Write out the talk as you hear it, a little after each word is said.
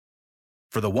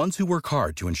For the ones who work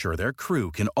hard to ensure their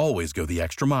crew can always go the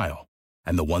extra mile,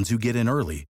 and the ones who get in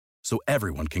early so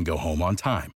everyone can go home on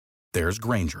time, there's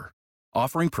Grainger,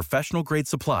 offering professional-grade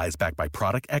supplies backed by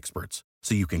product experts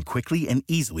so you can quickly and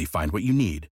easily find what you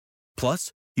need.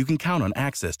 Plus, you can count on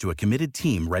access to a committed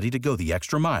team ready to go the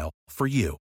extra mile for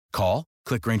you. Call,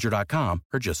 click Grainger.com,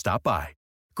 or just stop by.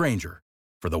 Grainger,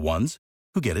 for the ones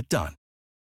who get it done.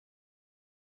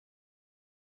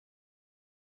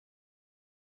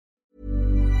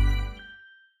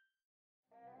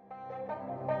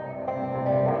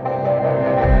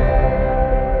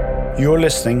 You're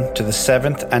listening to the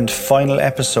 7th and final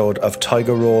episode of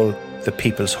Tiger Roll, The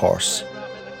People's Horse.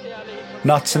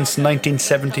 Not since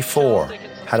 1974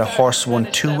 had a horse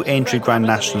won 2 Aintree Grand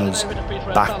Nationals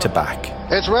back to back.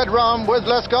 It's Red Rum with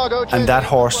Lescargo. And that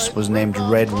horse was named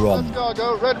Red Rum.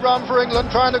 Red Rum for England,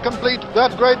 trying to complete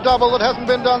that great double that hasn't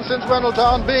been done since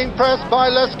Reynoldstown, being pressed by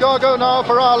Lescargo now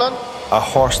for Ireland. A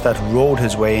horse that rode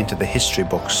his way into the history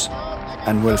books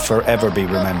and will forever be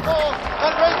remembered.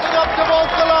 And racing up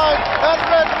towards the line, and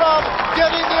Red Rum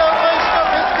getting the ovation of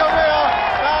his career.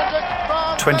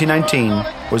 And 2019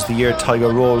 was the year Tiger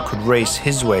Roll could race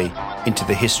his way into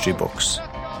the history books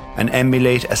and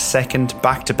emulate a second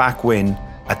back-to-back win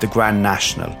at the Grand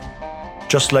National,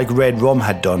 just like Red Rum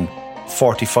had done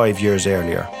 45 years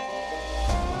earlier.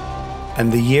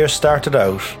 And the year started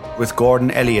out with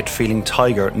Gordon Elliott feeling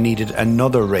Tiger needed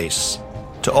another race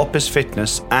to up his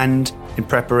fitness and in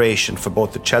preparation for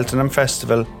both the Cheltenham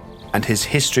Festival and his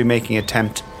history-making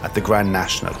attempt at the Grand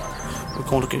National. We're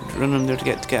going to get running there to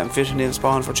get him fit and nail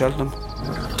spawn for Cheltenham.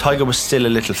 Tiger was still a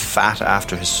little fat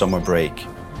after his summer break,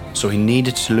 so he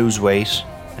needed to lose weight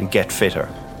and get fitter.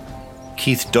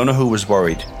 Keith Donoghue was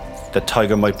worried that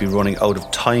Tiger might be running out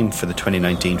of time for the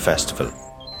 2019 festival,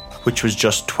 which was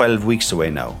just 12 weeks away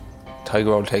now.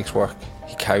 Tiger Roll takes work.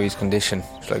 He carries condition.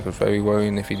 It was very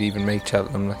worrying if he'd even make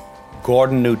Cheltenham.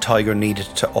 Gordon knew Tiger needed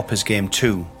to up his game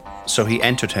too, so he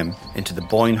entered him into the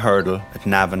Boyne Hurdle at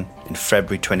Navan in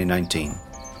February 2019.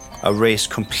 A race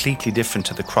completely different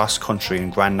to the cross-country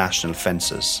and Grand National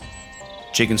fences.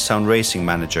 Jigginstown racing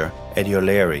manager Eddie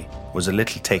O'Leary was a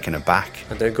little taken aback.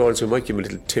 And then Gordon said we might give him a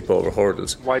little tip over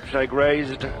hurdles. White flag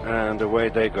raised and away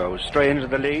they go, straight into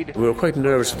the lead. We were quite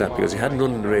nervous of that because he hadn't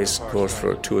run the race course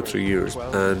for 2 or 3 years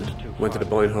and went to the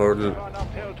Boyne Hurdle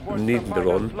needing to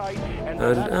run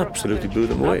and absolutely blew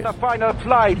them away. The final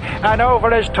flight, and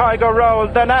over is Tiger Roll,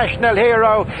 the national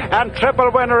hero and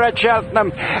triple winner at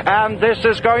Cheltenham, and this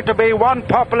is going to be one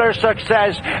popular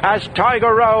success as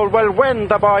Tiger Roll will win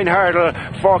the Boyne Hurdle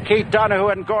for Keith Donoghue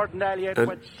and Gordon Elliott.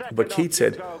 But Keith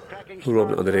said, who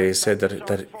rode on the day, said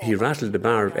that he rattled the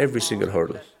bar of every single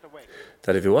hurdle.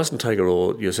 That if it wasn't Tiger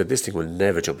Roll, you said this thing will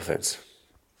never jump a fence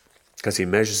because he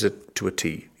measures it to a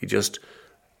T. He just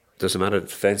doesn't matter if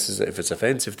it's a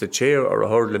fence, if it's a chair or a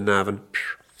hurdle in Navan,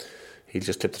 he'll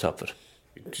just tip the top of it.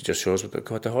 It just shows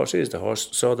what the horse is. The horse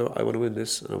saw I want to win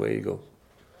this, and away you go.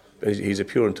 He's a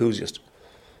pure enthusiast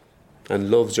and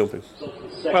loves jumping.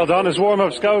 Well done. As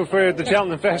warm-ups go for the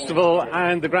Cheltenham Festival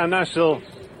and the Grand National,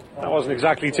 that wasn't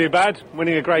exactly too bad.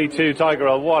 Winning a Grade 2 Tiger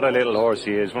Roll, what a little horse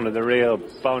he is. One of the real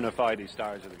bona fide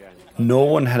stars of the game. No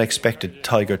one had expected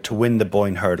Tiger to win the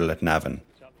Boyne Hurdle at Navan.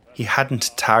 He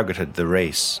hadn't targeted the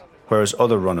race, whereas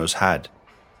other runners had.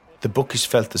 The bookies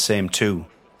felt the same too,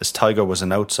 as Tiger was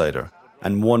an outsider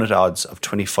and won at odds of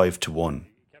 25-1.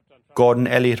 Gordon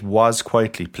Elliott was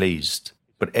quietly pleased,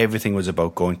 but everything was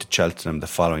about going to Cheltenham the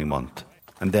following month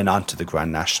and then on to the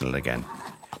Grand National again.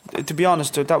 To be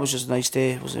honest, that was just a nice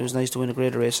day. It was nice to win a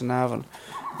great race in Navan,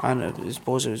 and I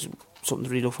suppose it was something to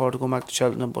really look forward to going back to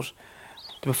Cheltenham, but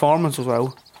the performance was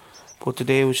wow, but the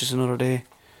day was just another day.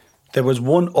 There was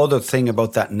one other thing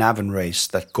about that Navan race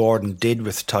that Gordon did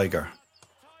with Tiger.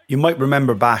 You might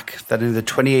remember back that in the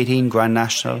 2018 Grand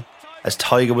National, as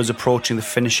Tiger was approaching the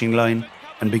finishing line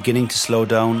and beginning to slow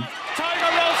down,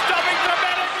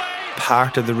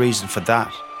 part of the reason for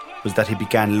that was that he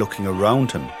began looking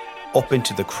around him, up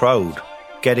into the crowd,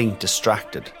 getting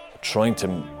distracted. Trying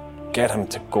to get him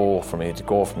to go for me,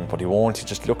 but he won't. He's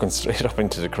just looking straight up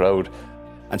into the crowd.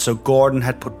 And so Gordon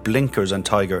had put blinkers on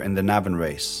Tiger in the Navan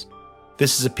race.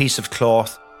 This is a piece of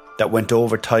cloth that went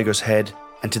over Tiger's head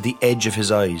and to the edge of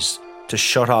his eyes to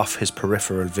shut off his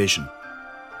peripheral vision.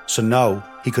 So now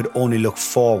he could only look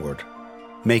forward,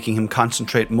 making him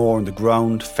concentrate more on the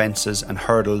ground, fences and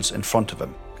hurdles in front of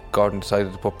him. Gordon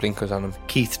decided to put blinkers on him.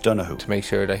 Keith Donoghue. To make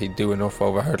sure that he'd do enough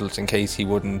over hurdles in case he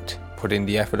wouldn't put in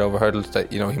the effort over hurdles that,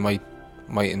 he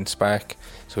mightn't spark.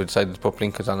 So he decided to put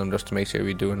blinkers on him just to make sure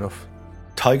he'd do enough.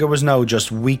 Tiger was now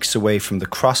just weeks away from the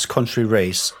cross-country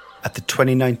race at the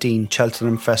 2019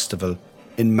 Cheltenham Festival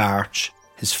in March,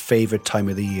 his favourite time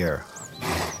of the year.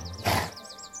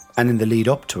 And in the lead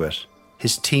up to it,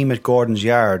 his team at Gordon's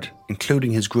Yard,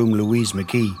 including his groom Louise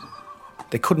McGee,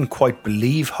 they couldn't quite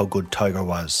believe how good Tiger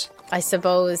was. I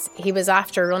suppose he was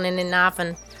after running in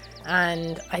Navan,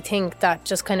 and I think that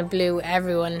just kind of blew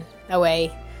everyone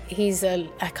away. He's a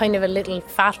kind of a little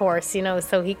fat horse, you know,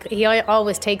 so he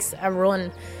always takes a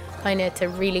run kind of to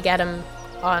really get him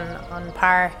on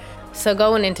par. So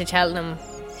going into Cheltenham,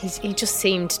 he just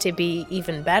seemed to be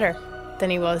even better than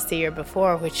he was the year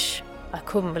before, which I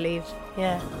couldn't believe,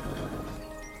 yeah.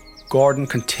 Gordon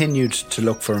continued to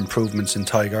look for improvements in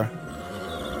Tiger,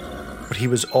 but he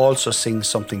was also seeing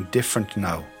something different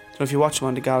now. So if you watch him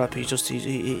on the gallop, he's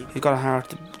got a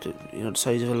heart, the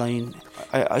size of a lion.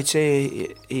 I'd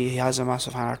say he has a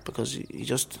massive heart because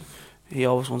he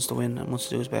always wants to win and wants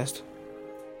to do his best.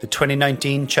 The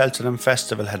 2019 Cheltenham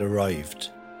Festival had arrived.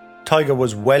 Tiger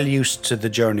was well used to the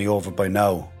journey over by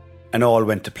now, and all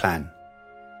went to plan.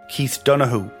 Keith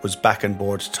Donoghue was back on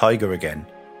board Tiger again,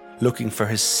 looking for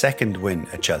his second win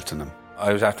at Cheltenham.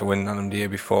 I was after winning on him the year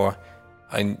before.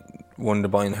 I won the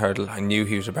Boyne Hurdle. I knew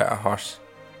he was a better horse.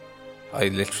 I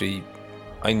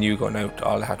knew going out,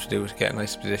 all I had to do was get a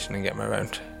nice position and get me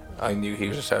around. I knew he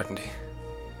was a certainty.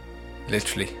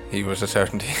 Literally, he was a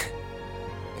certainty.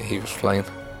 He was flying.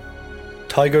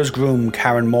 Tiger's groom,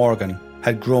 Karen Morgan,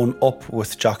 had grown up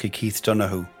with jockey Keith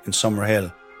Donoghue in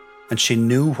Summerhill, and she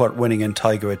knew what winning in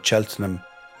Tiger at Cheltenham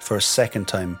for a second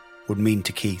time would mean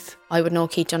to Keith. I would know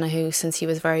Keith Donoghue since he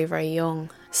was very, very young.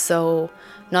 So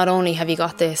not only have you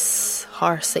got this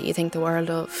horse that you think the world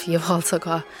of, you've also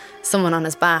got someone on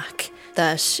his back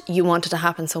that you wanted to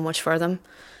happen so much for them.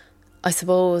 I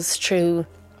suppose through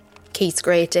Keith's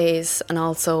great days and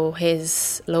also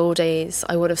his low days,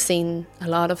 I would have seen a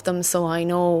lot of them, so I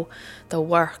know the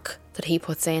work that he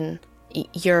puts in.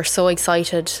 You're so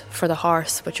excited for the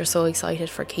horse, but you're so excited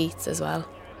for Keith as well.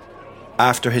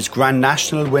 After his Grand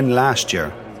National win last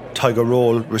year, Tiger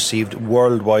Roll received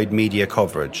worldwide media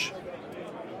coverage.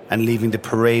 And leaving the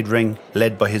parade ring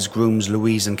led by his grooms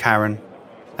Louise and Karen,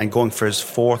 and going for his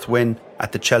fourth win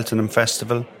at the Cheltenham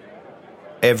Festival,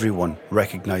 everyone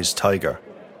recognised Tiger.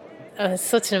 It was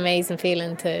such an amazing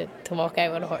feeling to walk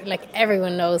out with a horse. Like,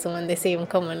 everyone knows him when they see him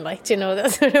coming. Like, you know,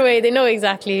 that's the way they know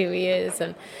exactly who he is.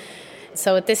 And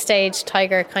so at this stage,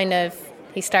 Tiger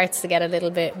he starts to get a little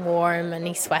bit warm and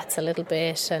he sweats a little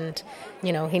bit, and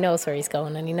you know, he knows where he's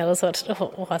going and he knows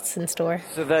what's in store.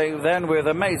 So they then, with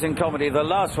amazing comedy, the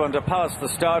last one to pass the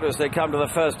start as they come to the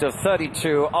first of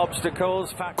 32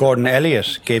 obstacles. Gordon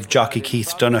Elliott gave jockey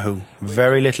Keith Donoghue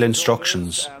very little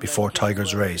instructions before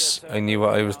Tiger's race. I knew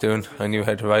what I was doing. I knew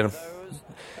how to ride him.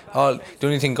 The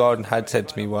only thing Gordon had said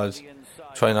to me was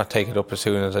try not to take it up as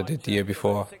soon as I did the year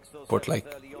before, but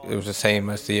it was the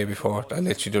same as the year before. There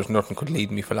was nothing could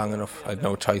lead me for long enough. I had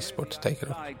no choice but to take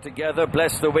it up. Together,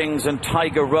 Bless the Wings and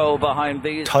Tiger Roll behind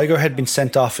these. Tiger had been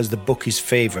sent off as the bookies'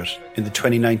 favourite in the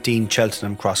 2019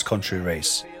 Cheltenham cross-country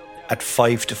race at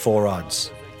 5-4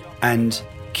 odds. And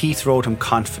Keith rode him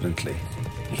confidently.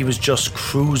 He was just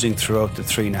cruising throughout the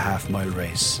 3.5 mile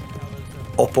race.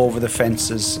 Up over the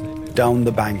fences, down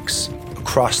the banks,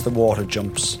 across the water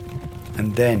jumps.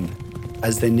 And then,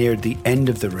 as they neared the end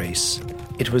of the race,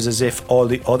 it was as if all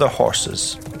the other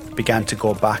horses began to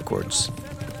go backwards,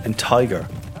 and Tiger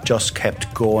just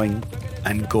kept going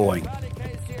and going.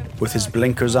 With his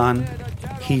blinkers on,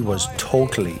 he was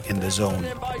totally in the zone.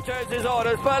 His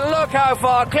orders, but look how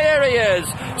far clear he is.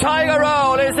 Tiger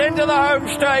Roll is into the home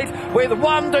straight with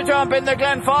one to jump in the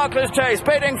Glenfarclas Chase,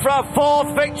 bidding for a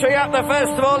fourth victory at the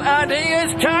festival, and he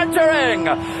is cantering.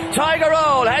 Tiger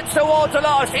Roll heads towards the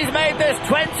last. He's made this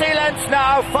 20 lengths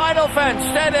now. Final fence,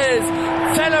 steadies.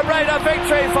 Celebrate a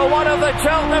victory for one of the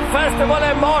Cheltenham Festival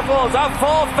immortals. A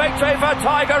fourth victory for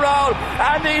Tiger Roll,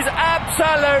 and he's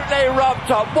absolutely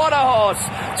robbed up. What a horse.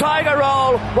 Tiger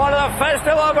Roll, one of the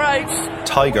festival greats.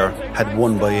 Tiger had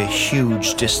won by a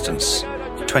huge distance,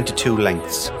 22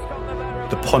 lengths.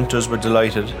 The punters were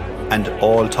delighted, and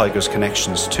all Tiger's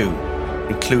connections too,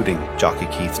 including jockey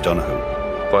Keith Donoghue.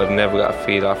 But I've never got a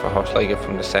feel off a horse like it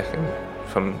from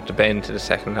the bend to the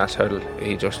second last hurdle.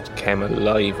 He just came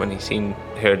alive when he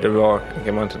heard the roar and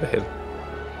came onto the hill.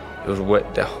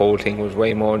 The whole thing was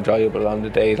way more enjoyable on the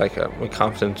day. My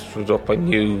confidence was up. I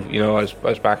knew, I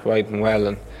was back riding well,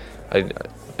 and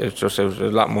it was a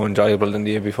lot more enjoyable than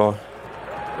the year before.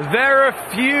 There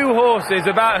are few horses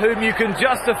about whom you can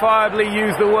justifiably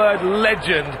use the word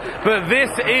legend, but this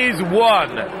is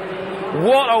one.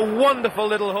 What a wonderful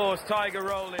little horse Tiger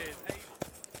Roll is.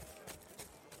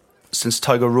 Since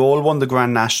Tiger Roll won the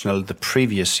Grand National the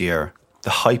previous year, the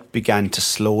hype began to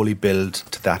slowly build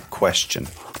to that question.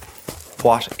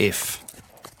 What if?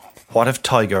 What if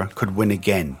Tiger could win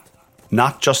again?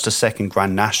 Not just a second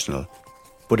Grand National,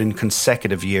 but in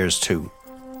consecutive years too,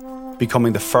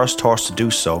 becoming the first horse to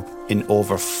do so in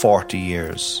over 40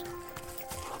 years.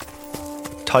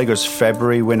 Tiger's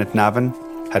February win at Navan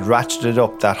had ratcheted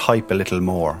up that hype a little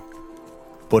more,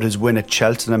 but his win at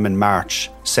Cheltenham in March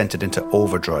sent it into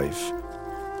overdrive.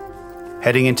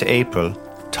 Heading into April,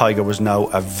 Tiger was now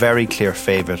a very clear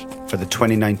favourite for the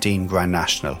 2019 Grand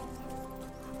National.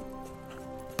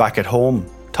 Back at home,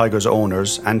 Tiger's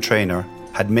owners and trainer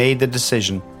had made the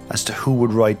decision as to who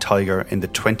would ride Tiger in the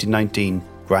 2019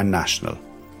 Grand National.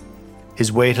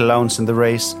 His weight allowance in the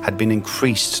race had been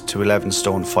increased to 11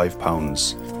 stone 5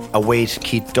 pounds, a weight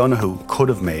Keith Donoghue could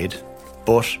have made,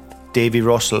 but Davy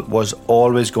Russell was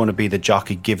always going to be the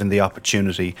jockey given the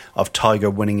opportunity of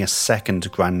Tiger winning a second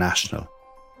Grand National.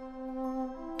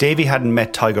 Davy hadn't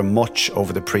met Tiger much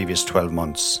over the previous 12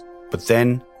 months, but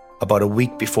then, about a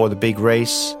week before the big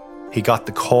race, he got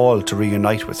the call to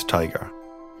reunite with Tiger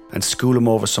and school him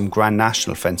over some Grand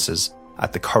National fences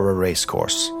at the Curragh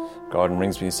racecourse. Gordon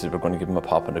rings me and says we're going to give him a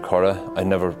pop in the Curragh. I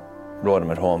never rode him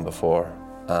at home before.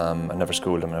 I never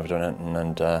schooled him, I never done anything.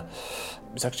 And it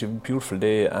was actually a beautiful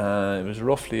day. It was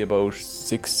roughly about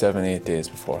 6, 7, 8 days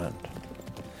beforehand.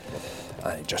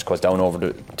 And he just goes down over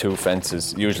the 2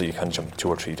 fences. Usually you can jump 2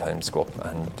 or 3 times, go up,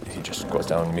 and he just goes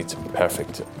down and meets him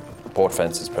perfect. Both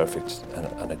fences perfect.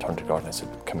 And I turned to Gordon and I said,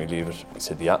 can we leave it? He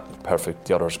said, yeah, perfect.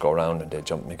 The others go around and they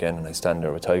jump me again, and I stand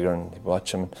there with Tiger and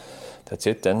watch him. That's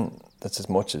it then. That's as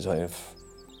much as I've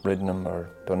ridden him or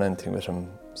done anything with him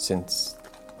since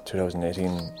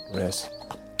 2018 race.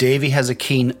 Davy has a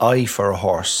keen eye for a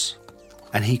horse,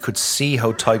 and he could see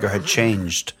how Tiger had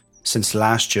changed since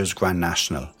last year's Grand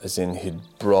National. As in, he'd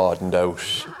broadened out.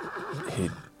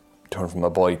 He'd turned from a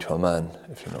boy to a man,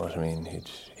 if you know what I mean.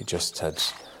 He just had,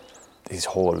 his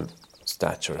whole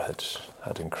stature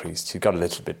had increased. He got a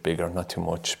little bit bigger, not too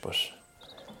much, but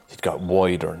he'd got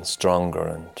wider and stronger.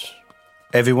 And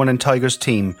everyone in Tiger's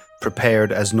team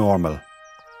prepared as normal,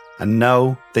 and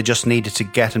now they just needed to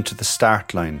get him to the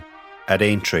start line at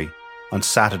Aintree on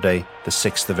Saturday the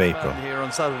 6th of April. Here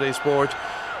on Saturday Sport,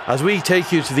 as we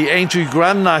take you to the Aintree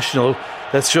Grand National,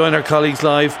 let's join our colleagues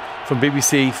live from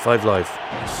BBC 5 Live.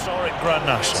 Historic Grand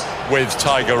National with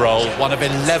Tiger Roll, one of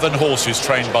 11 horses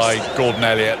trained by Gordon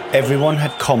Elliott. Everyone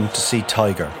had come to see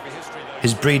Tiger.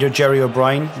 His breeder Jerry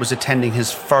O'Brien was attending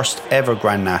his first ever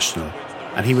Grand National,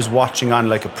 and he was watching on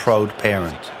like a proud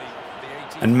parent.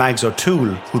 And Mags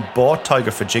O'Toole, who'd bought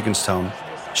Tiger for Jigginstown,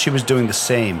 she was doing the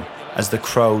same as the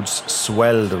crowds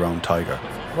swelled around Tiger.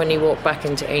 When he walked back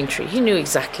into Aintree, he knew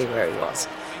exactly where he was,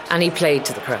 and he played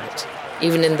to the crowd.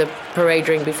 Even in the parade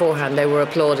ring beforehand, they were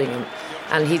applauding him,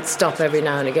 and he'd stop every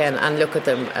now and again and look at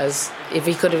them as if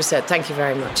he could have said, thank you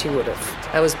very much, he would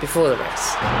have. That was before the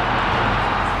race.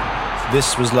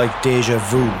 This was like deja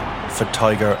vu for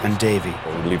Tiger and Davy.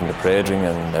 We're leaving the parade ring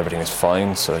and everything is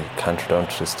fine, so I canter down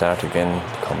to the start again.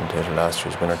 The commentator last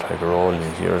year's winner, Tiger Roll,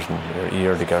 you hear it in your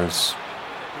ear, the girls,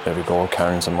 there we go,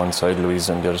 Karen's on one side, Louise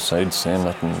on the other side, saying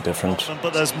nothing different.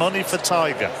 But there's money for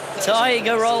Tiger.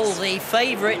 Tiger Roll, the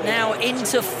favourite now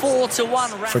into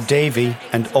 4-1. For Davy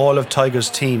and all of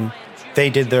Tiger's team, they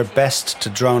did their best to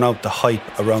drown out the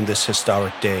hype around this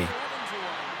historic day.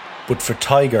 But for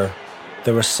Tiger,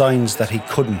 there were signs that he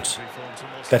couldn't,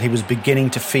 that he was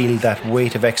beginning to feel that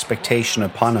weight of expectation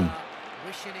upon him.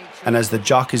 And as the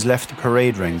jockeys left the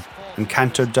parade ring and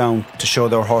cantered down to show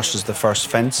their horses the first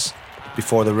fence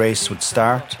before the race would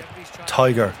start,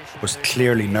 Tiger was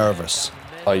clearly nervous.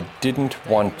 I didn't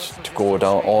want to go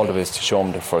down all the way to show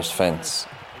him the first fence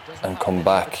and come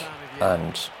back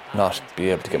and not be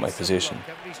able to get my position.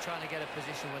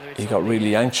 He got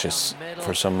really anxious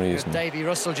for some reason. Davy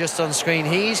Russell just on screen.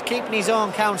 He's keeping his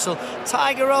own counsel.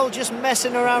 Tiger Roll just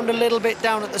messing around a little bit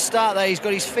down at the start there. He's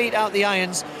got his feet out the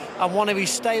irons, and one of his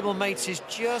stable mates is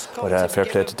just... But fair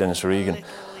play to Dennis Regan.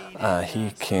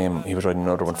 He was riding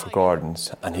another one for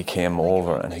Gordon's, and he came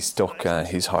over and he stuck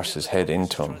his horse's head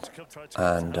into him,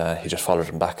 and he just followed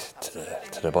him back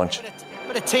to the bunch.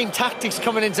 But a team tactics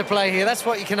coming into play here. That's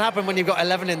what can happen when you've got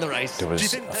 11 in the race. There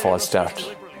was a false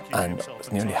start, and I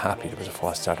was nearly happy there was a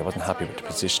false start. I wasn't happy with the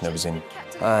position I was in.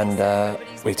 And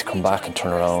we had to come back and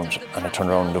turn around, and I turned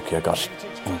around and lucky I got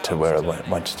into where I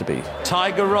wanted to be.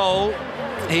 Tiger Roll,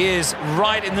 he is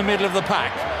right in the middle of the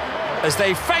pack as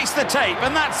they face the tape,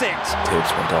 and that's it.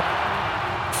 Tapes went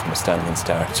up from a standing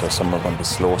start, so some are going to be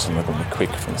slow, some are going to be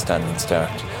quick from a standing start,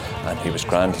 and he was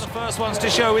grand. The first ones to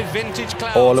show with vintage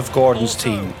clouds. All of Gordon's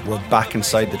team were back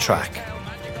inside the track,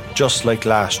 just like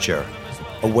last year,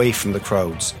 away from the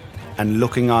crowds and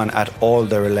looking on at all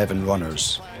their 11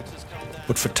 runners.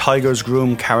 But for Tiger's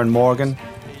groom Karen Morgan,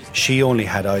 She only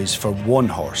had eyes for one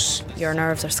horse. Your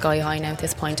nerves are sky high now at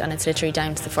this point, and it's literally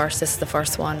down to the first. This is the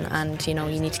first one, and you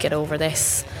need to get over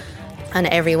this. And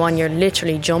everyone, you're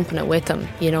literally jumping it with them.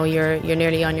 You're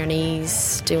nearly on your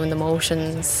knees doing the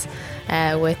motions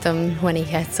with him when he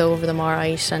gets over them all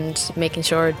right, and making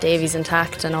sure Davy's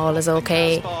intact and all is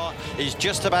okay. He's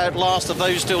just about last of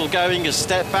those still going. A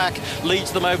step back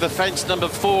leads them over fence number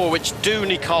 4, which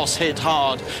Doonikos hit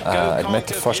hard. I'd met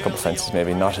the first couple of fences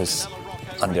maybe not as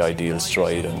on the ideal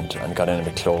stride, and got in a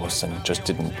bit close and just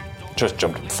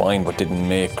jumped fine, but didn't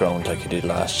make ground like he did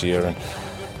last year, and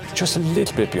just a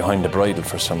little bit behind the bridle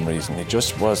for some reason. He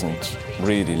just wasn't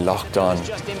really locked on.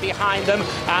 Just in behind them,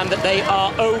 and they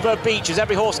are over beaches.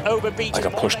 Every horse over beaches. I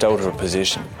got pushed out of a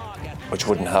position, which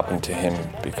wouldn't happen to him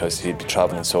because he'd be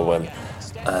travelling so well.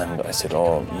 And I said,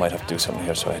 might have to do something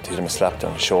here, so I hit him a slap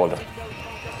down the shoulder.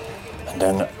 And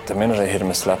then the minute I hit him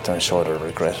a slap down the shoulder, I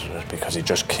regretted it because he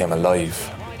just came alive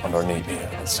underneath me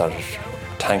and started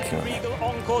tanking me.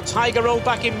 Encore Tiger Roll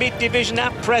back in mid-division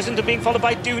at present, and being followed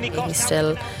by Doonikos. He's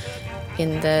still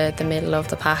in the middle of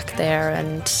the pack there,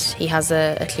 and he has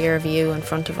a clear view in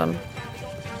front of him.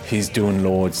 He's doing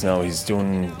loads now. He's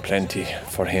doing plenty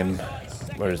for him.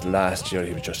 Whereas last year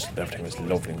everything was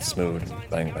lovely and smooth, and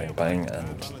bang, bang, bang,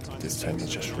 and this time he's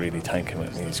just really tanking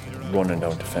with me. He's running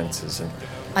down the fences. And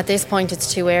at this point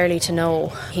it's too early to know.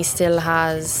 He still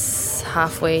has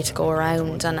halfway to go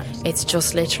around, and it's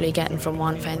just literally getting from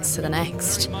one fence to the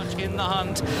next. In the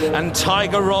hunt, and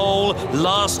Tiger Roll,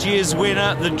 last year's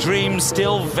winner, the dream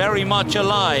still very much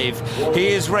alive. He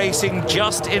is racing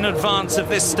just in advance of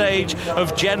this stage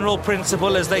of General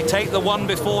Principle as they take the one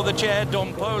before the chair,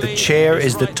 Dompoli. The chair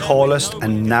is the tallest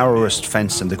and narrowest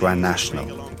fence in the Grand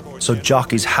National, so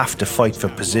jockeys have to fight for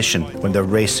position when they're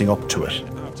racing up to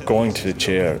it. Going to the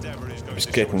chair, it was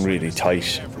getting really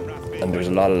tight, and there was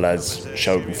a lot of lads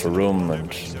shouting for room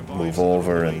and move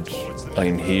over and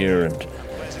I'm here, and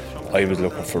I was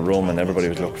looking for room and everybody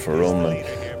was looking for room,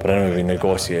 but anyway we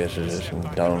negotiated it,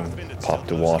 and down popped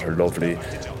the water lovely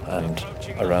and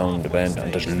around the bend,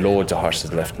 and there's loads of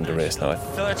horses left in the race now.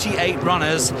 38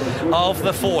 runners of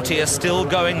the 40 are still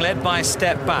going, led by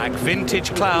Step Back.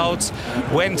 Vintage Clouds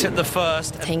went at the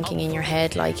first. Thinking in your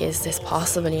head, like, is this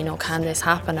possible? Can this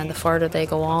happen? And the further they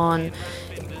go on,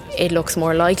 it looks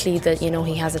more likely that,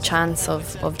 he has a chance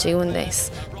of doing this.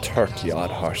 30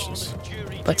 odd horses.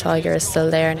 But Tiger is still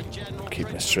there.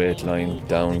 Keeping a straight line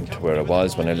down to where I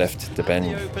was when I left the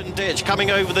bend. Open ditch coming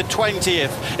over the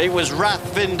 20th. It was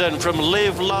Rathvinden from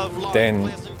Live, Love, Love.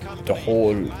 Then the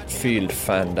whole field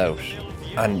fanned out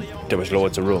and there was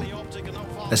loads of room.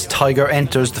 As Tiger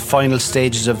enters the final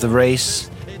stages of the race,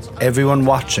 everyone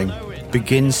watching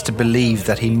begins to believe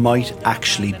that he might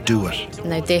actually do it.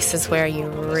 Now this is where you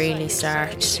really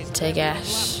start to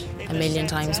get a million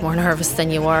times more nervous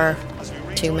than you were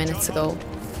 2 minutes ago.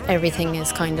 Everything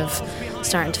is kind of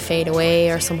starting to fade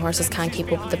away, or some horses can't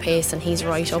keep up with the pace, and he's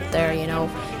right up there,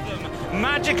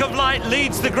 Magic of Light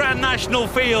leads the Grand National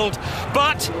field,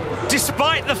 but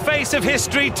despite the face of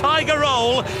history, Tiger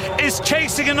Roll is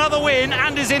chasing another win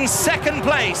and is in second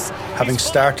place. Having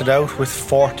started out with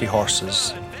 40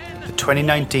 horses, the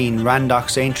 2019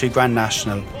 Randox Aintree Grand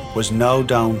National was now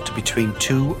down to between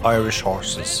 2 Irish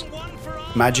horses.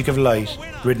 Magic of Light,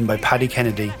 ridden by Paddy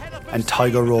Kennedy, and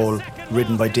Tiger Roll,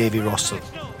 ridden by Davy Russell.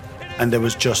 And there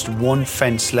was just one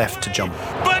fence left to jump.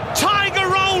 But Tiger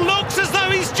Roll looks as though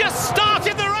he's just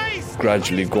started the race!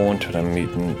 Gradually going to them,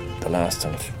 meeting the last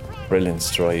one, brilliant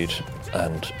stride,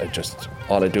 and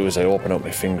all I do is I open up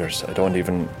my fingers. I don't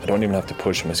even have to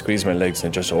push him. I squeeze my legs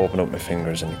and I just open up my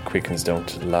fingers, and it quickens down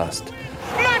to the last.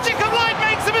 Magic of Light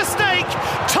makes a mistake!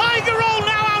 Tiger Roll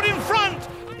now out in front!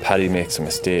 Paddy makes a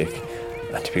mistake,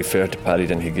 and to be fair to Paddy,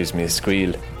 then he gives me a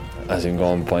squeal as I'm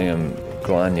going by him.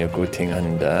 Go on, you good thing,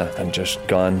 and I'm just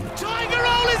gone. Tiger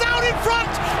Roll is out in front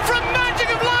from Magic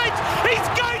of Light.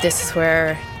 He's going. This is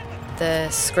where the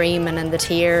screaming and the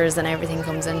tears and everything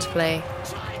comes into play.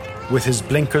 With his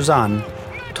blinkers on,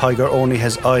 Tiger only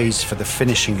has eyes for the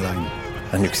finishing line.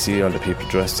 And you can see all the people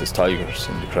dressed as tigers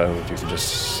in the crowd. You can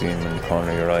just see them in the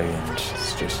corner of your eye, and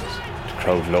it's just the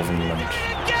crowd loving them.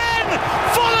 Again,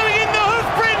 following in the hoof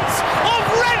prints of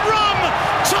Red Rum,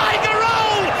 Tiger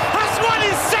Roll has won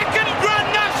his second Grand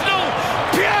National.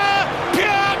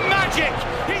 Pure magic.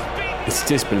 It's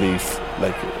disbelief.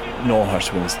 Like, no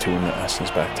horse wins 2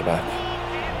 nationals back to back.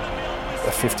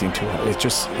 A 15-2.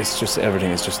 It's just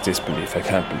everything is just disbelief. I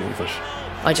can't believe it.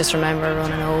 I just remember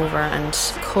running over and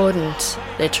couldn't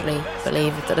literally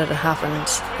believe that it had happened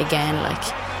again, like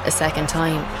a second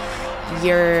time.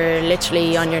 You're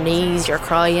literally on your knees, you're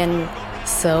crying.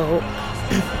 So,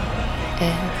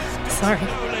 sorry.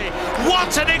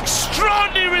 What an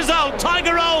extraordinary result!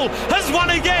 Tiger Roll has won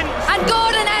again. And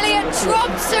Gordon Elliott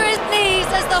drops to his knees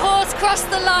as the horse crossed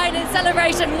the line in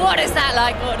celebration. What is that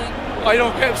like, Gordon? I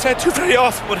don't get upset too very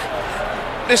often, but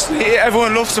listen,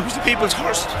 everyone loves him. He's the people's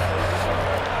horse.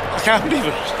 I can't believe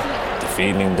it. The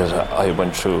feeling that I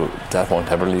went through, that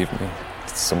won't ever leave me.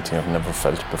 It's something I've never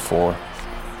felt before.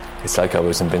 It's like I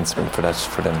was invincible for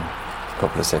them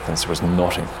couple of seconds. There was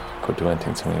nothing could do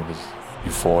anything to me. It was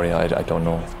euphoria. I don't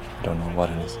know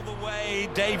what it is.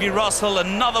 Davy Russell,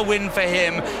 another win for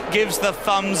him, gives the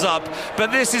thumbs up.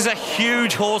 But this is a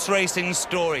huge horse racing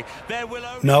story.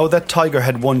 Now that Tiger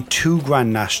had won 2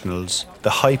 Grand Nationals, the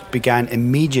hype began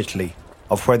immediately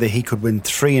of whether he could win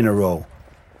 3 in a row,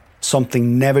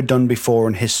 something never done before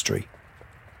in history.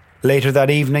 Later that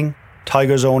evening,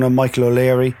 Tiger's owner Michael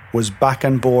O'Leary was back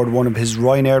on board one of his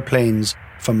Ryanair planes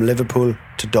from Liverpool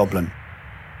to Dublin.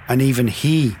 And even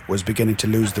he was beginning to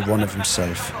lose the run of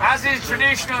himself. As is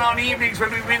traditional on evenings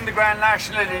when we win the Grand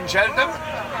National in Cheltenham,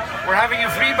 we're having a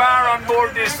free bar on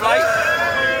board this flight.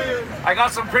 I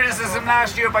got some criticism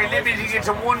last year by limiting it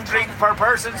to 1 drink per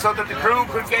person so that the crew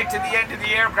could get to the end of the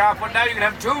aircraft, but now you can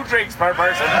have 2 drinks per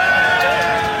person.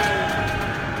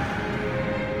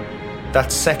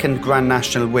 That second Grand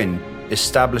National win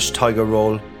established Tiger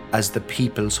Roll as the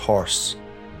people's horse.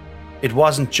 It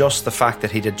wasn't just the fact that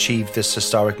he'd achieved this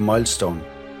historic milestone.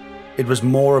 It was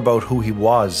more about who he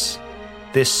was,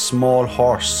 this small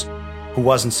horse who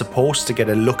wasn't supposed to get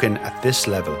a look in at this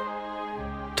level.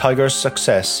 Tiger's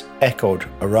success echoed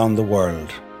around the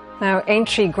world. Now,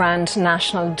 Aintree Grand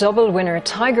National double winner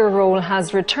Tiger Roll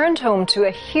has returned home to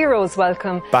a hero's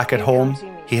welcome. Back at home,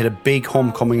 he had a big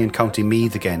homecoming in County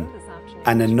Meath again,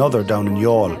 and another down in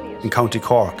Youghal in County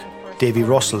Cork, Davy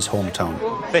Russell's hometown.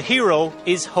 The hero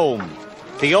is home.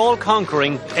 The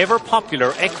all-conquering,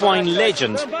 ever-popular equine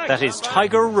legend that is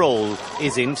Tiger Roll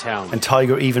is in town. And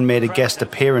Tiger even made a guest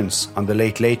appearance on The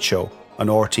Late Late Show on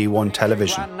RT1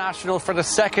 television. Grand National for the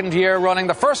 2nd year running,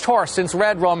 the first horse since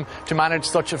Red Rum to manage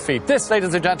such a feat. This,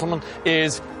 ladies and gentlemen,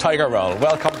 is Tiger Roll.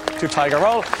 Welcome to Tiger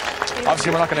Roll.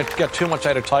 Obviously, we're not going to get too much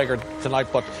out of Tiger tonight,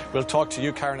 but we'll talk to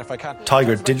you, Karen, if I can.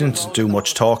 Tiger didn't do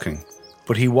much talking,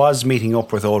 but he was meeting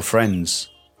up with old friends.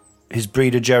 His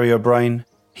breeder Jerry O'Brien,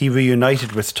 he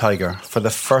reunited with Tiger for the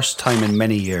first time in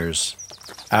many years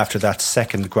after that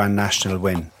second Grand National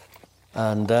win.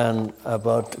 And then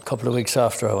about a couple of weeks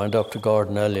after I went up to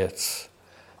Gordon Elliott's,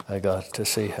 I got to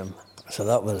see him. So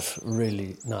that was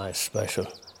really nice, special.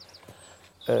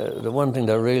 The one thing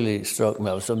that really struck me,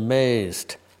 I was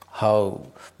amazed how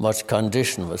much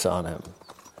condition was on him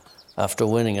after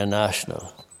winning a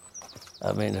national.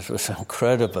 I mean, it was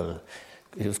incredible.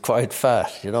 He was quite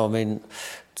fat, you know, I mean,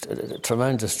 a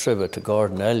tremendous tribute to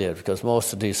Gordon Elliott, because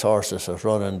most of these horses that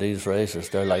run in these races,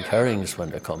 they're like herrings when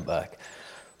they come back.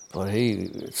 But he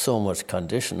had so much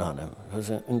condition on him. It was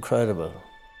incredible.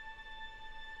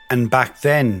 And back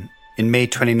then, in May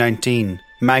 2019,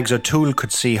 Mags O'Toole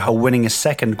could see how winning a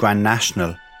second Grand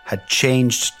National had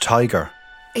changed Tiger.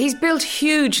 He's built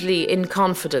hugely in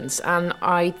confidence, and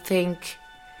I think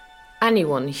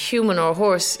anyone, human or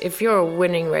horse, if you're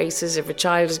winning races, if a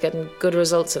child is getting good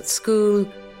results at school,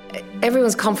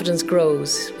 everyone's confidence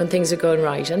grows when things are going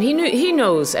right, and he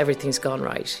knows everything's gone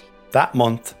right. That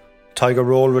month, Tiger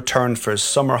Roll returned for his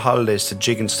summer holidays to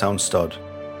Gigginstown Stud.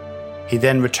 He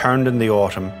then returned in the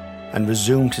autumn and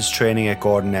resumed his training at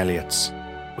Gordon Elliott's,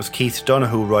 with Keith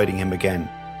Donoghue riding him again.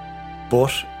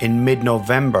 But in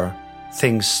mid-November,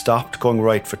 things stopped going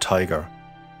right for Tiger,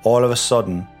 all of a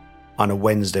sudden, on a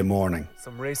Wednesday morning.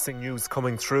 Some racing news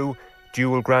coming through.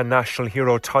 Dual Grand National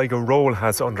hero Tiger Roll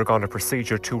has undergone a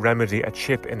procedure to remedy a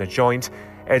chip in a joint.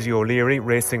 Eddie O'Leary,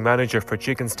 racing manager for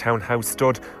Gigginstown House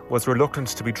Stud, was reluctant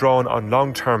to be drawn on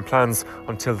long-term plans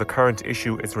until the current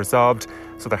issue is resolved.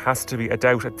 So there has to be a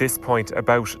doubt at this point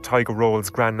about Tiger Roll's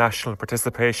Grand National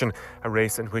participation, a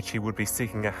race in which he would be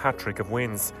seeking a hat-trick of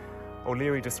wins.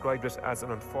 O'Leary described it as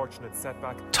an unfortunate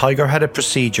setback. Tiger had a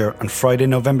procedure on Friday,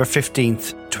 November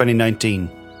 15th, 2019,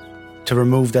 to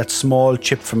remove that small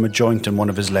chip from a joint in one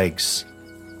of his legs.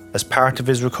 As part of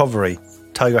his recovery,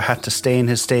 Tiger had to stay in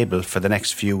his stable for the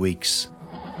next few weeks.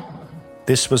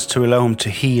 This was to allow him to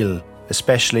heal,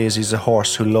 especially as he's a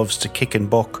horse who loves to kick and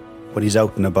buck when he's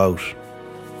out and about.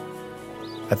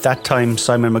 At that time,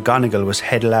 Simon McGonigal was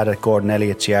head lad at Gordon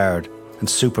Elliott's yard and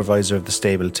supervisor of the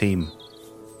stable team.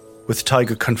 With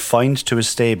Tiger confined to his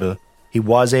stable, he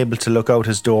was able to look out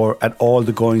his door at all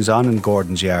the goings-on in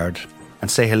Gordon's yard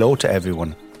and say hello to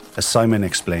everyone, as Simon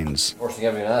explains. First thing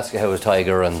everyone asks you, how is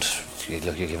Tiger? And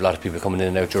look, you have a lot of people coming in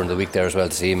and out during the week there as well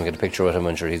to see him and get a picture with him.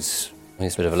 I'm sure he's a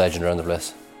bit of a legend around the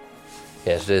place.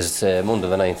 Yes, it is Monday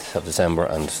the 9th of December,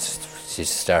 and He's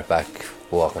to start back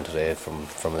walking today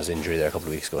from his injury there a couple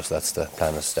of weeks ago, so that's the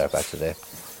plan, is to start back today.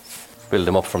 Build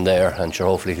him up from there, and sure,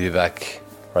 hopefully he'll be back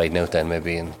riding out then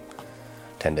maybe in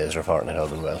 10 days or a fortnight, all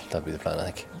been well. That'd be the plan,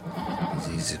 I think.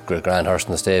 He's a great grand horse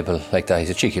in the stable like that. He's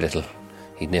a cheeky little,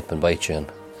 he'd nip and bite you,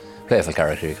 and playful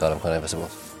character you call him, kind of, I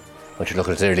suppose. Once you look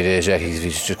at his early days, Jack,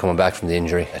 he's just coming back from the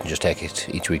injury, and just take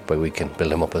it each week by week and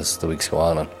build him up as the weeks go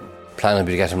on. And plan would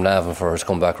be to get him Navan for his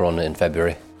comeback run in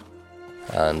February,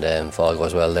 and if all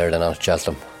goes well there, then out to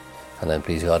Cheltenham, and then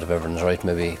please God, if everything's right,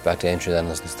 maybe back to Aintree then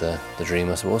is the dream,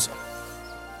 I suppose.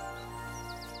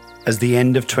 As the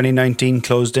end of 2019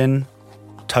 closed in,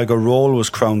 Tiger Roll was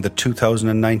crowned the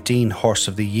 2019 Horse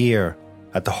of the Year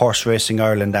at the Horse Racing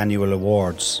Ireland Annual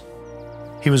Awards.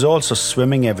 He was also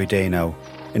swimming every day now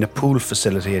in a pool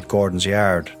facility at Gordon's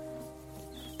Yard.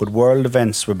 But world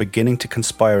events were beginning to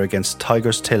conspire against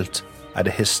Tiger's tilt at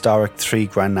a historic 3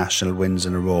 Grand National wins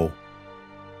in a row.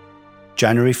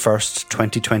 January 1st,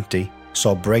 2020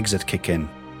 saw Brexit kick in,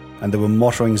 and there were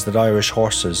mutterings that Irish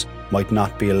horses might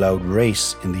not be allowed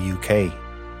race in the UK.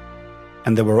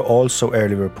 And there were also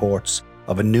early reports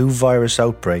of a new virus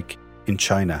outbreak in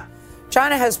China.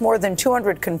 China has more than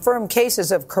 200 confirmed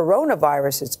cases of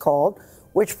coronavirus, it's called,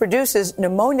 which produces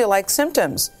pneumonia-like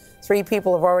symptoms. 3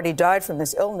 people have already died from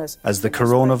this illness. As the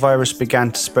coronavirus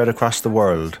began to spread across the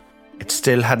world, it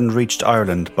still hadn't reached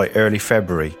Ireland by early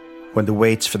February, when the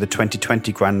weights for the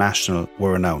 2020 Grand National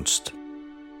were announced.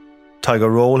 Tiger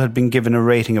Roll had been given a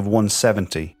rating of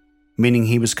 170, meaning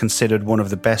he was considered one of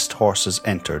the best horses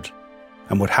entered,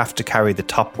 and would have to carry the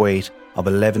top weight of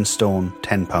 11 stone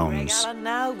 10 pounds. And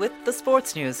now with the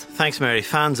sports news. Thanks, Mary.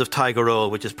 Fans of Tiger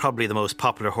Roll, which is probably the most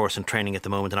popular horse in training at the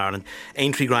moment in Ireland,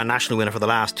 Aintree Grand National winner for the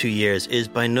last 2 years, is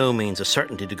by no means a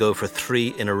certainty to go for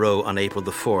 3 in a row on April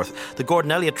the 4th. The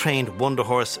Gordon Elliott trained wonder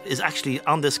horse is actually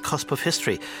on this cusp of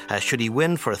history. Should he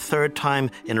win for a 3rd time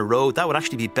in a row, that would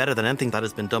actually be better than anything that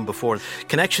has been done before.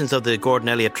 Connections of the Gordon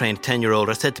Elliott trained 10-year-old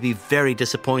are said to be very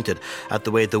disappointed at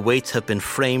the way the weights have been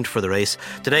framed for the race.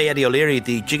 Today, Eddie O'Leary,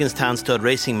 the Gigginstown stud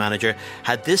racing manager,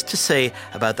 had this to say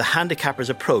about the handicapper's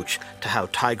approach to how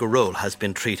Tiger Roll has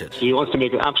been treated. He wants to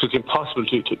make it absolutely impossible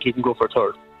to even go for a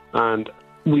 3rd. And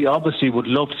we obviously would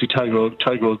love to see Tiger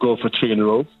Roll go for 3 in a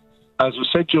row. As was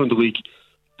said during the week,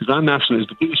 the Grand National is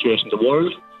the biggest race in the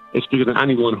world. It's bigger than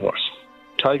any one horse.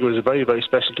 Tiger is very, very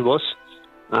special to us,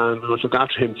 and we must look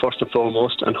after him first and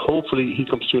foremost, and hopefully he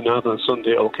comes through Navan on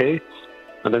Sunday okay,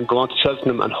 and then go on to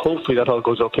Cheltenham, and hopefully that all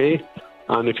goes okay.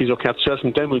 And if he's okay at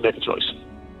Cheltenham, then we'll make a choice.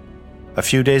 A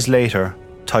few days later,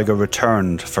 Tiger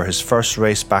returned for his first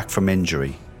race back from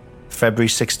injury, February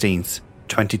 16th,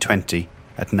 2020,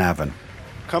 at Navan.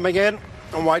 Coming in,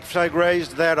 and white flag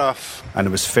raised, they're off. And it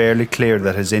was fairly clear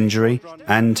that his injury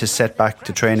and his setback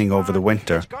to training over the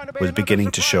winter was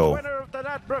beginning to show.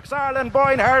 Brooks Ireland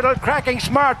Boyne hurdle, cracking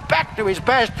smart, back to his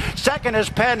best. 2nd is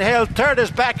Penhill, 3rd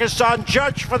is Bacchusson,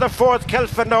 judge for the 4th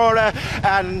Kilfenora,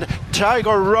 and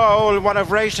Tiger Roll, one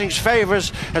of racing's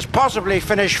favourites, has possibly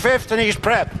finished 5th in his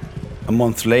prep. A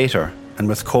month later, and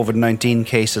with COVID-19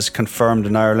 cases confirmed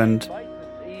in Ireland,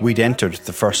 we'd entered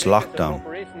the first lockdown.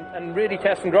 And really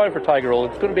test and drive for Tiger Roll.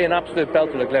 It's going to be an absolute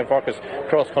belter at Glenfarclas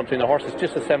cross country, and the horse is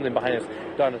just assembling behind us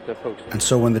down at the post. And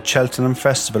so when the Cheltenham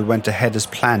Festival went ahead as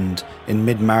planned in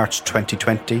mid-March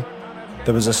 2020,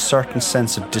 there was a certain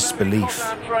sense of disbelief.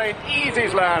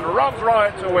 Easy's land, runs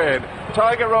right to win.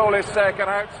 Tiger Roll is 2nd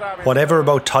outside. Whatever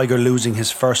about Tiger losing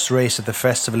his first race at the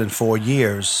festival in 4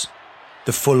 years,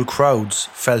 the full crowds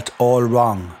felt all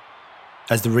wrong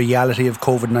as the reality of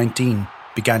COVID-19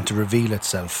 began to reveal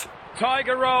itself.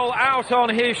 Tiger Roll out on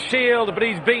his shield, but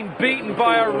he's been beaten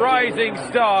by a rising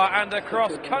star and a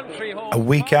cross-country horse. A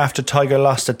week after Tiger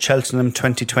lost at Cheltenham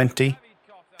 2020,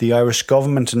 the Irish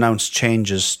government announced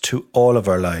changes to all of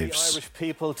our lives. Irish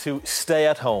people to stay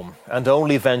at home and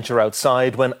only venture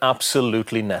outside when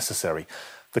absolutely necessary.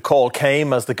 The call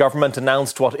came as the government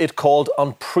announced what it called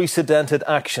unprecedented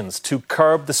actions to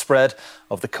curb the spread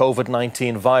of the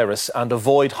COVID-19 virus and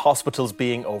avoid hospitals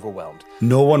being overwhelmed.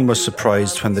 No one was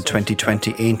surprised when the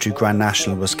 2020 Aintree Grand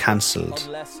National was cancelled,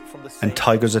 and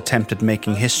Tiger's attempt at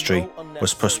making history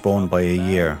was postponed by a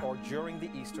year.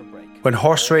 When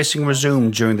horse racing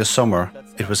resumed during the summer,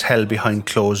 it was held behind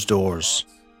closed doors.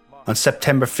 On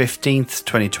September 15th,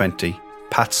 2020,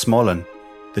 Pat Smullen,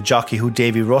 the jockey who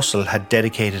Davy Russell had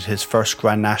dedicated his first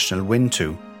Grand National win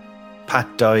to,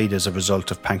 Pat died as a result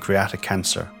of pancreatic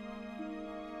cancer.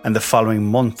 And the following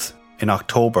month, in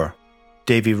October,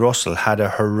 Davy Russell had a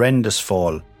horrendous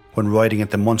fall when riding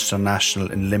at the Munster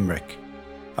National in Limerick,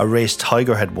 a race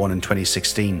Tiger had won in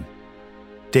 2016.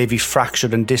 Davy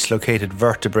fractured and dislocated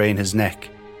vertebrae in his neck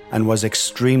and was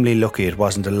extremely lucky it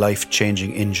wasn't a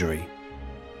life-changing injury.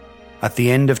 At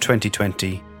the end of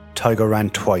 2020, Tiger ran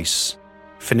twice,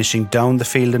 finishing down the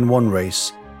field in one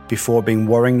race before being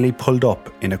worryingly pulled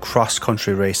up in a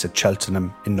cross-country race at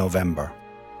Cheltenham in November.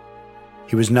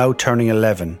 He was now turning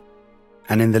 11,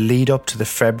 and in the lead-up to the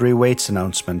February weights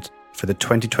announcement for the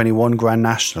 2021 Grand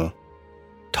National,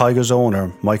 Tiger's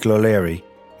owner, Michael O'Leary,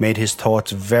 made his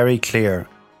thoughts very clear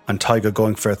on Tiger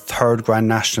going for a third Grand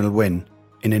National win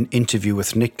in an interview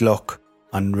with Nick Luck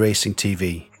on Racing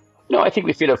TV. No, I think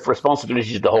we feel a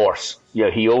responsibility to the horse. You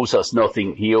know, he owes us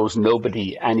nothing. He owes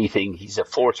nobody anything. He's a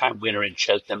 4-time winner in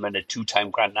Cheltenham and a 2-time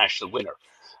Grand National winner.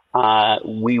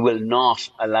 We will not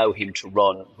allow him to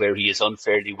run where he is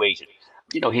unfairly weighted.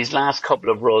 You know, his last couple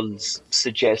of runs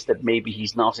suggest that maybe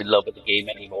he's not in love with the game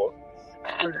anymore.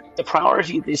 And the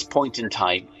priority at this point in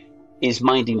time is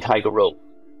minding Tiger Roll.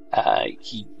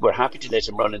 We're happy to let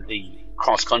him run in the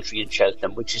cross-country in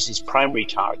Cheltenham, which is his primary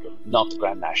target, not the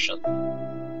Grand National.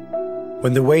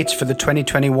 When the weights for the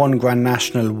 2021 Grand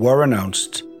National were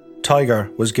announced, Tiger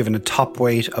was given a top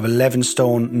weight of 11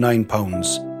 stone 9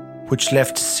 pounds, which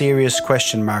left serious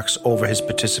question marks over his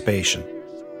participation.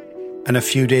 And a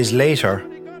few days later,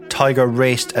 Tiger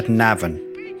raced at Navan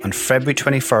on February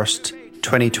 21st,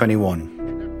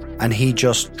 2021, and he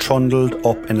just trundled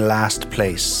up in last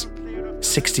place,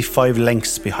 65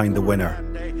 lengths behind the winner.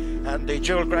 And the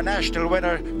dual Grand National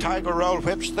winner, Tiger Roll,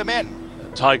 whips them in.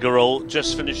 Tiger Roll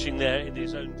just finishing there in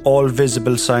his own... All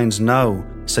visible signs now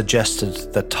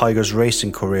suggested that Tiger's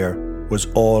racing career was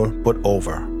all but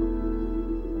over.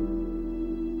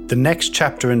 The next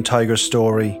chapter in Tiger's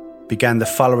story began the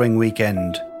following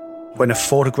weekend, when a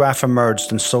photograph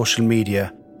emerged on social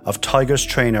media of Tiger's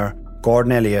trainer,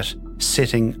 Gordon Elliott,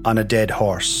 sitting on a dead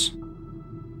horse.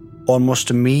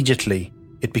 Almost immediately,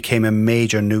 it became a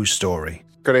major news story.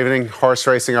 Good evening. Horse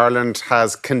Racing Ireland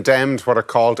has condemned what it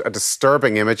called a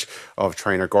disturbing image of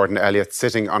trainer Gordon Elliott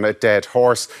sitting on a dead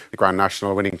horse. The Grand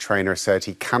National winning trainer said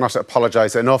he cannot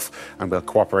apologise enough and will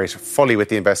cooperate fully with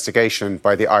the investigation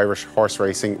by the Irish Horse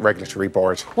Racing Regulatory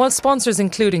Board. While sponsors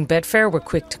including Betfair were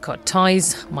quick to cut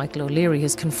ties, Michael O'Leary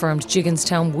has confirmed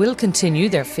Gigginstown will continue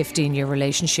their 15-year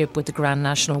relationship with the Grand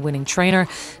National winning trainer,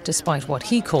 despite what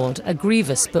he called a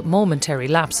grievous but momentary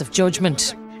lapse of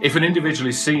judgment. If an individual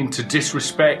is seen to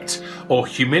disrespect or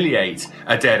humiliate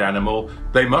a dead animal,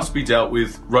 they must be dealt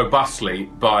with robustly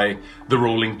by the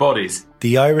ruling bodies.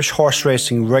 The Irish Horse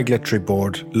Racing Regulatory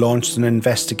Board launched an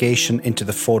investigation into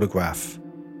the photograph,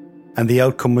 and the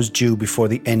outcome was due before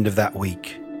the end of that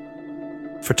week.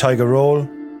 For Tiger Roll,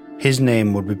 his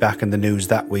name would be back in the news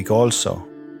that week also.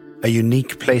 A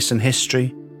unique place in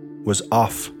history was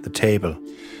off the table.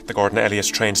 The Gordon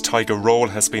Elliott-trained Tiger Roll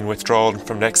has been withdrawn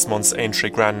from next month's Aintree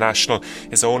Grand National.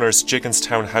 His owners,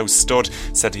 Gigginstown House Stud,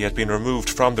 said he had been removed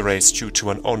from the race due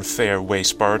to an unfair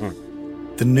weight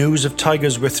burden. The news of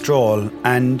Tiger's withdrawal,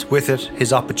 and with it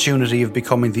his opportunity of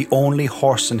becoming the only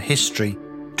horse in history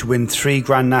to win 3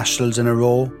 Grand Nationals in a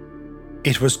row,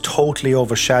 it was totally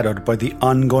overshadowed by the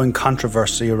ongoing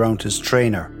controversy around his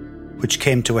trainer, which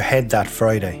came to a head that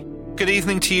Friday. Good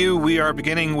evening to you. We are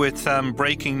beginning with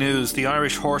breaking news. The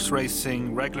Irish Horse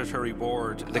Racing Regulatory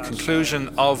Board, the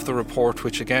conclusion of the report,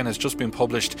 which again has just been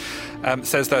published,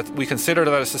 says that we consider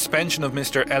that a suspension of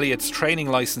Mr. Elliott's training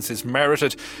licence is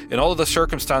merited in all of the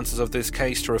circumstances of this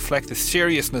case to reflect the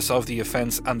seriousness of the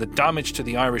offence and the damage to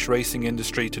the Irish racing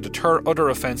industry, to deter other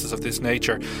offences of this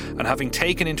nature. And having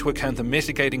taken into account the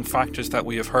mitigating factors that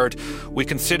we have heard, we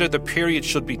consider the period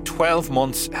should be 12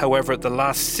 months. However, the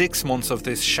last 6 months of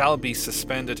this shall be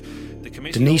suspended.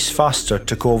 Denise Foster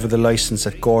took over the licence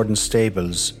at Gordon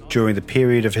Stables during the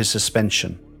period of his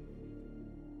suspension.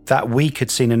 That week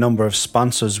had seen a number of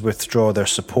sponsors withdraw their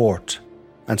support,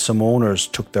 and some owners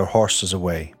took their horses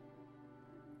away.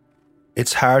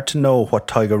 It's hard to know what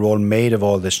Tiger Roll made of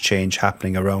all this change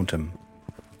happening around him,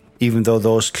 even though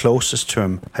those closest to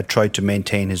him had tried to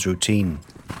maintain his routine.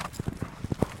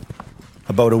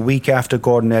 About a week after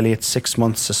Gordon Elliott's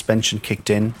 6-month suspension kicked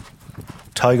in,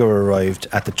 Tiger arrived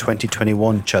at the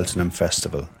 2021 Cheltenham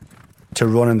Festival to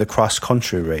run in the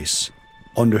cross-country race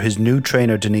under his new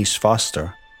trainer Denise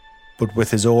Foster, but with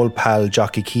his old pal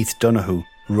jockey Keith Donoghue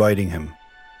riding him.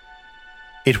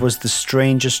 It was the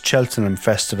strangest Cheltenham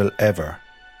Festival ever,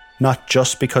 not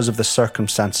just because of the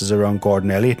circumstances around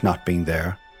Gordon Elliott not being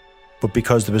there, but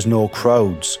because there was no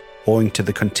crowds owing to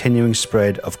the continuing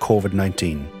spread of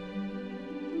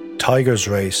COVID-19. Tiger's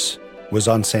race was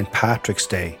on St. Patrick's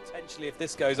Day. If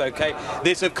this goes okay,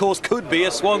 this of course could be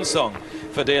a swan song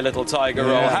for dear little Tiger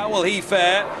Roll. How will he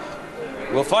fare?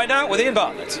 We'll find out with Ian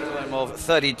Bartlett. Of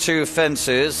 32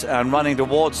 fences, and running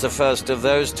towards the first of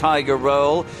those, Tiger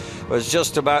Roll was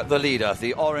just about the leader.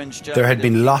 The orange. There had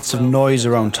been lots of noise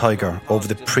around Tiger over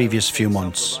the previous few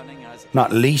months,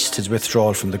 not least his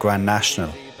withdrawal from the Grand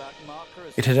National.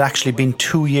 It had actually been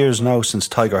 2 years now since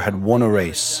Tiger had won a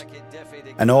race,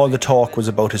 and all the talk was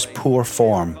about his poor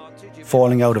form,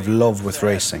 falling out of love with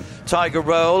racing. Tiger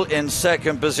Roll in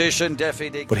second position.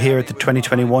 But here at the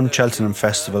 2021 Cheltenham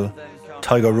Festival,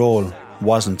 Tiger Roll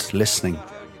wasn't listening.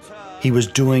 He was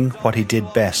doing what he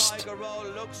did best,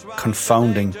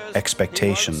 confounding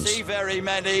expectations. Very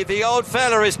many. The old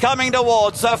fella is coming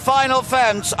towards the final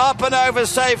fence, up and over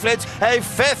safely. It's a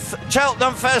fifth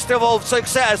Cheltenham Festival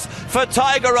success for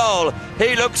Tiger Roll.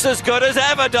 He looks as good as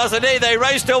ever, doesn't he? They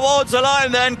race towards the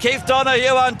line then. Keith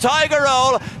Donoghue and Tiger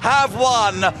Roll have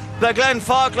won the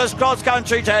Glenfarclas Cross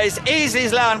Country Chase.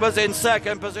 Easy's Land was in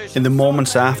second position. In the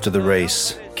moments after the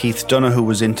race, Keith Donoghue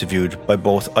was interviewed by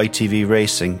both ITV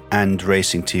Racing and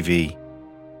Racing TV.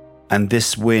 And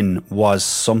this win was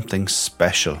something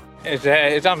special.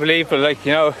 It's unbelievable, like,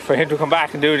 you know, for him to come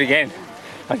back and do it again.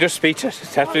 I'm just speechless.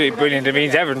 It's absolutely brilliant. It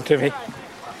means everything to me.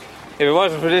 If it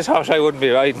wasn't for this horse, I wouldn't be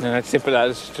riding, and it's simple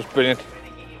as. It's just brilliant.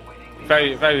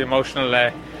 Very, very emotional.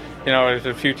 You know, there's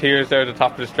a few tears there at the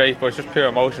top of the straight, but it's just pure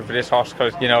emotion for this horse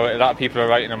because, you know, a lot of people are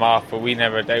writing him off, but we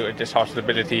never doubted this horse's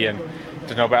ability, and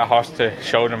there's no better horse to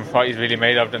show them what he's really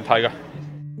made of than Tiger.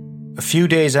 A few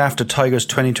days after Tiger's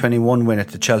 2021 win at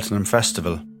the Cheltenham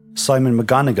Festival, Simon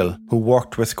McGonigal, who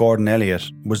worked with Gordon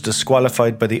Elliott, was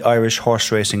disqualified by the Irish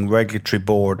Horse Racing Regulatory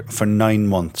Board for 9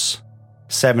 months,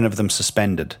 7 of them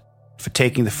suspended, for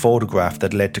taking the photograph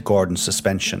that led to Gordon's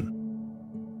suspension.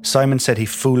 Simon said he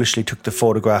foolishly took the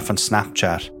photograph on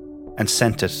Snapchat and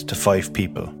sent it to 5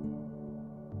 people.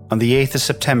 On the 8th of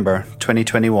September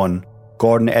 2021,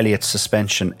 Gordon Elliott's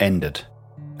suspension ended,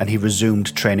 and he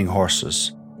resumed training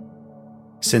horses.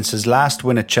 Since his last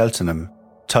win at Cheltenham,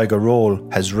 Tiger Roll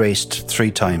has raced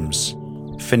 3 times,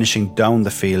 finishing down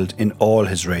the field in all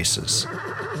his races.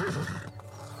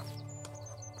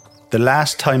 The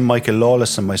last time Michael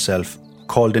Lawless and myself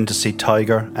called in to see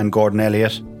Tiger and Gordon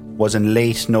Elliott was in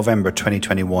late November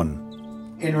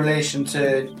 2021. In relation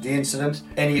to the incident,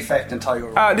 any effect on Tiger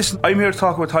Roll? Listen, I'm here to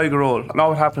talk about Tiger Roll, not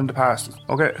what happened in the past,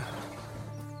 okay?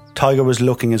 Tiger was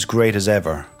looking as great as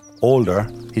ever. Older,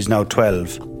 he's now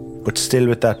 12, but still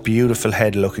with that beautiful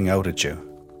head looking out at you.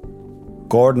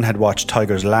 Gordon had watched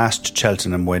Tiger's last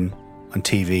Cheltenham win on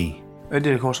TV. I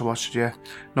did, of course I watched it, yeah.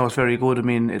 No, it's very good. I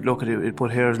mean, it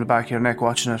put hairs in the back of your neck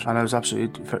watching it, and I was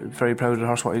absolutely very proud of the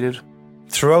horse, what he did.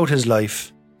 Throughout his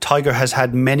life, Tiger has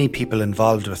had many people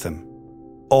involved with him.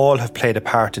 All have played a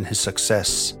part in his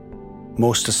success,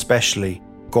 most especially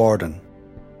Gordon.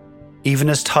 Even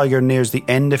as Tiger nears the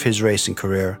end of his racing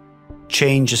career,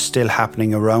 change is still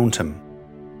happening around him.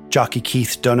 Jockey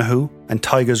Keith Donoghue and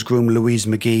Tiger's groom Louise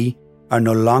McGee are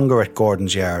no longer at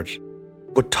Gordon's yard,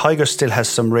 but Tiger still has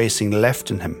some racing left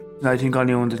in him. I think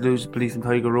anyone that loses belief in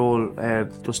Tiger Roll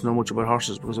doesn't know much about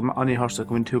horses, because any horse that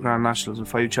can win 2 Grand Nationals and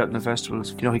 5 Cheltenham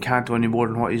Festivals, you know, he can't do any more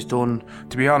than what he's done.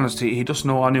 To be honest, he doesn't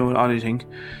know anything.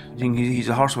 I think he's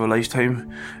a horse of a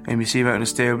lifetime, and you see him out in the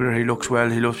stable, he looks well,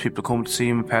 he loves people to come to see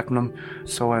him and petting him.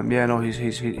 So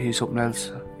he's something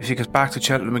else. If he gets back to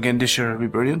Cheltenham again this year, it'll be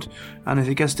brilliant, and if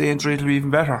he gets the entry, it'll be even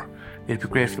better. It'll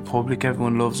be great for the public,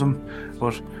 everyone loves him,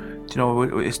 but you know,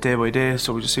 it's day by day,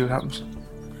 so we'll just see what happens.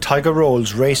 Tiger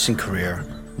Roll's racing career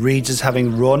reads as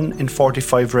having run in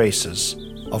 45 races,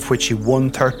 of which he won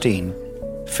 13,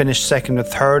 finished second and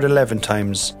third 11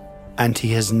 times, and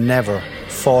he has never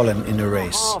fallen in a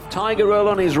race. Tiger Roll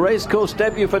on his racecourse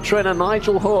debut for trainer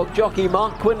Nigel Hawke. Jockey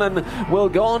Mark Quinlan will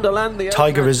go on to land the...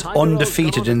 Tiger is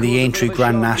undefeated in the Aintree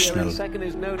Grand National,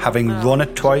 having run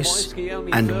it twice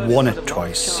and won it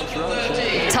twice.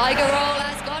 Tiger Roll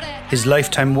has got it. His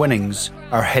lifetime winnings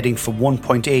are heading for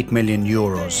 €1.8 million.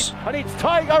 And it's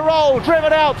Tiger Roll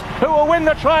driven out, who will win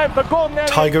the triumph for Gordon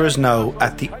Elliott. Tiger is now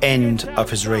at the end of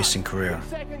his racing career,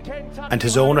 and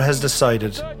his owner has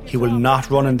decided he will not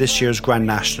run in this year's Grand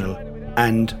National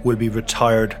and will be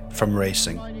retired from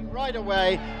racing. Right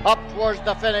away, up towards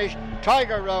the finish,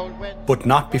 Tiger Roll wins. But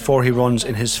not before he runs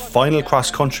in his final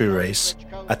cross-country race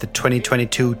at the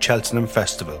 2022 Cheltenham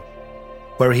Festival,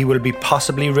 where he will be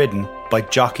possibly ridden by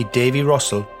jockey Davy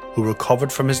Russell, who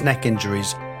recovered from his neck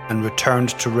injuries and returned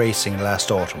to racing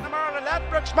last autumn.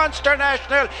 Ladbrokes Munster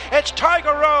National, it's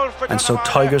Tiger Roll for... And so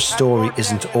Tiger's story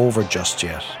isn't over just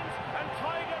yet.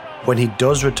 When he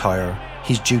does retire,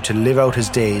 he's due to live out his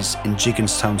days in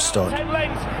Gigginstown Stud.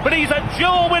 But he's a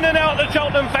dual winner now at the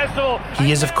Cheltenham Festival.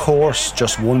 He is, of course,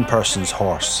 just one person's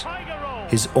horse.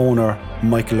 his owner,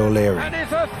 Michael O'Leary. And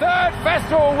it's a third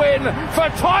festival win for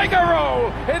Tiger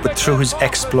Roll. But through his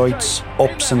exploits,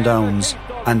 ups and downs,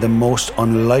 and the most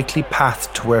unlikely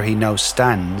path to where he now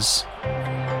stands,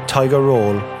 Tiger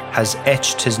Roll has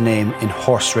etched his name in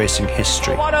horse racing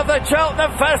history. One of the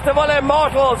Cheltenham Festival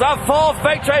immortals, a fourth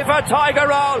victory for Tiger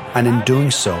Roll. And in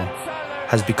doing so,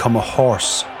 has become a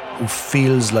horse who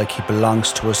feels like he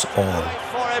belongs to us all.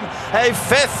 For him, a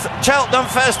fifth Cheltenham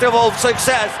Festival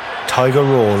success. Tiger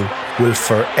Roll will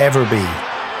forever be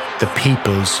the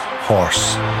people's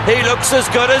horse. He looks as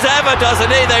good as ever,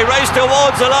 doesn't he? They race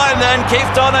towards the line then,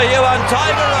 Keith Donoghue and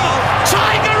Tiger Roll.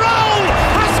 Tiger Roll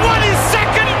has won his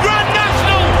second Grand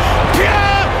National.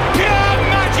 Pure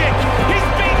magic. He's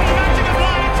beaten Magic of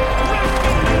Light.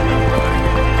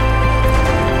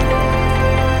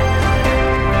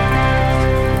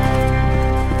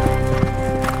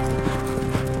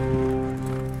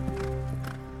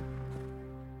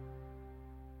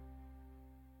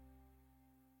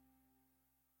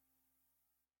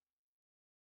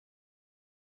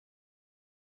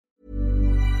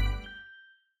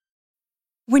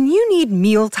 When you need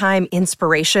mealtime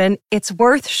inspiration, it's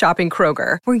worth shopping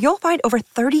Kroger, where you'll find over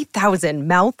 30,000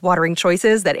 mouth-watering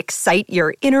choices that excite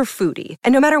your inner foodie.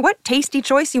 And no matter what tasty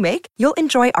choice you make, you'll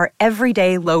enjoy our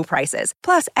everyday low prices,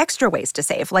 plus extra ways to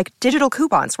save, like digital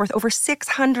coupons worth over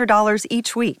 $600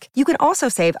 each week. You can also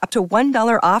save up to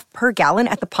 $1 off per gallon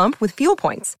at the pump with fuel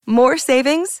points. More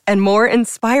savings and more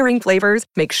inspiring flavors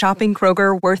make shopping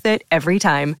Kroger worth it every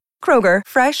time. Kroger,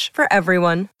 fresh for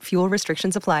everyone. Fuel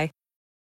restrictions apply.